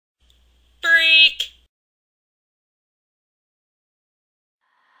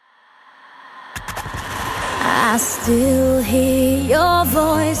I still hear your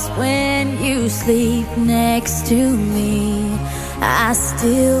voice when you sleep next to me. I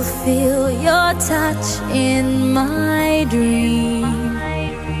still feel your touch in my dream.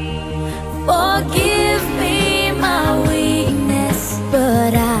 Forgive me my weakness,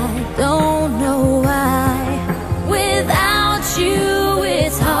 but I don't know why. Without you,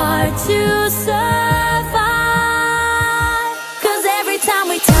 it's hard to survive. 'Cause every time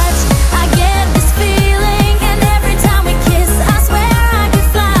we touch, I get this feeling, and every time we kiss, I swear I could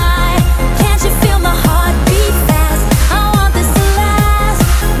fly. Can't you feel my heart beat fast? I want this to last.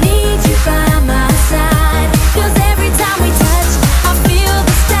 Need you by my side. 'Cause every time we touch, I feel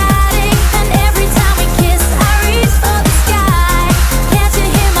the static, and every time we kiss, I reach for the sky. Can't you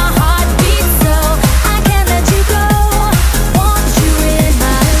hear my heart beat? So I can't let you go. Want you in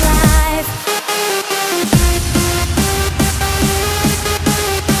my life.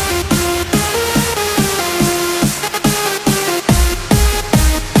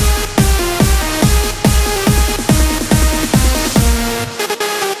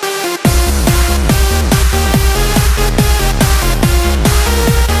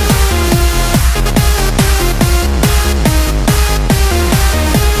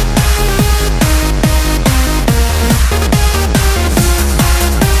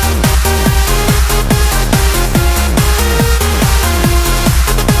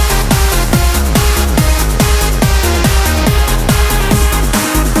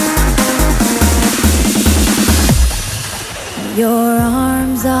 Your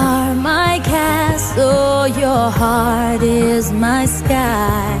arms are my castle, your heart is my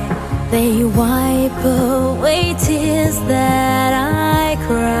sky. They wipe away tears that I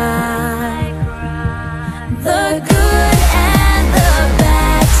cry.